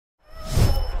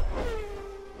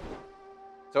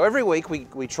So every week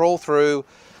we trawl through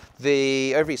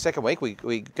every second week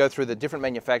we go through the different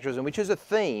manufacturers and we choose a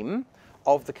theme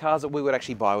of the cars that we would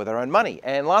actually buy with our own money.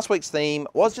 And last week's theme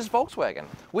was just Volkswagen.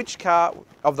 Which car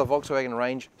of the Volkswagen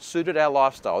range suited our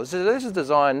lifestyle? This is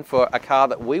designed for a car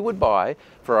that we would buy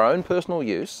for our own personal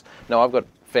use. Now I've got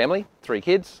family, 3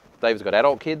 kids. Dave's got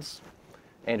adult kids.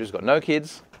 Andrew's got no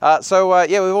kids. Yeah,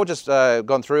 we've all just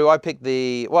gone through. I picked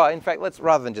in fact,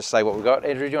 rather than just say what we've got,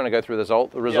 Andrew, do you want to go through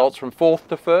the results from 4th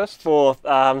to 1st?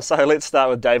 4th. So let's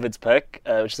start with David's pick,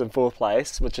 which is in 4th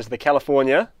place, which is the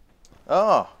California.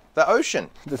 Oh, the Ocean.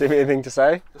 Does he have anything to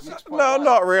say? No,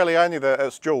 not really. Only that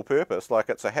it's dual purpose. Like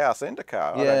it's a house and a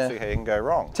car. Yeah. I don't see how you can go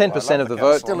wrong. 10% of the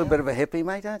vote. Still a bit of a hippie,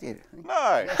 mate, aren't you?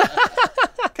 No.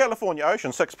 California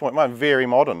Ocean 6.1, very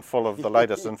modern, full of the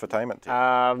latest infotainment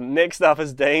tech. Next up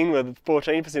is Dean with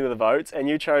 14% of the votes, and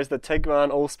you chose the Tiguan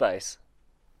Allspace.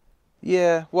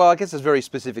 Yeah, well, I guess it's very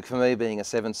specific for me being a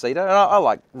 7-seater, and I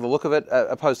like the look of it.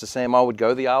 Opposed to Sam, I would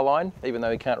go the R-Line, even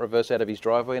though he can't reverse out of his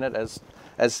driveway in it,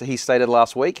 as he stated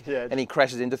last week, and he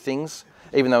crashes into things,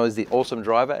 even though he's the awesome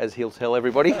driver, as he'll tell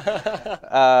everybody.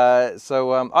 I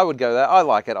would go that. I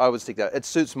like it. I would stick that. It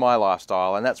suits my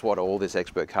lifestyle, and that's what all this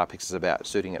Expert Car Picks is about,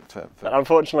 suiting it for... But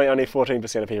unfortunately, only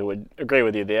 14% of people would agree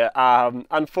with you there.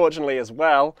 Unfortunately as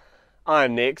well,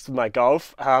 I'm next with my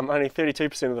Golf. Only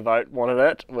 32% of the vote wanted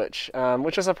it, which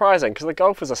is surprising, because the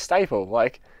Golf is a staple.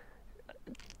 Like,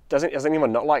 does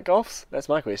anyone not like Golfs? That's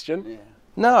my question. Yeah.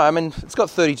 No, I mean, it's got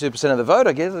 32% of the vote,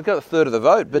 I guess. It's got a third of the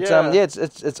vote. But yeah,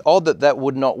 it's odd that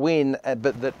would not win,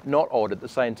 but that not odd at the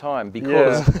same time,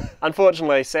 because... Yeah.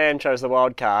 Unfortunately, Sam chose the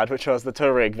wild card, which was the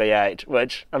Touareg V8,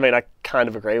 which, I mean, I kind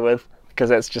of agree with,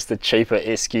 because it's just a cheaper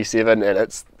SQ7 and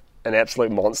it's an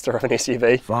absolute monster of an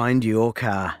SUV. Find your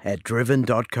car at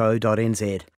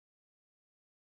driven.co.nz.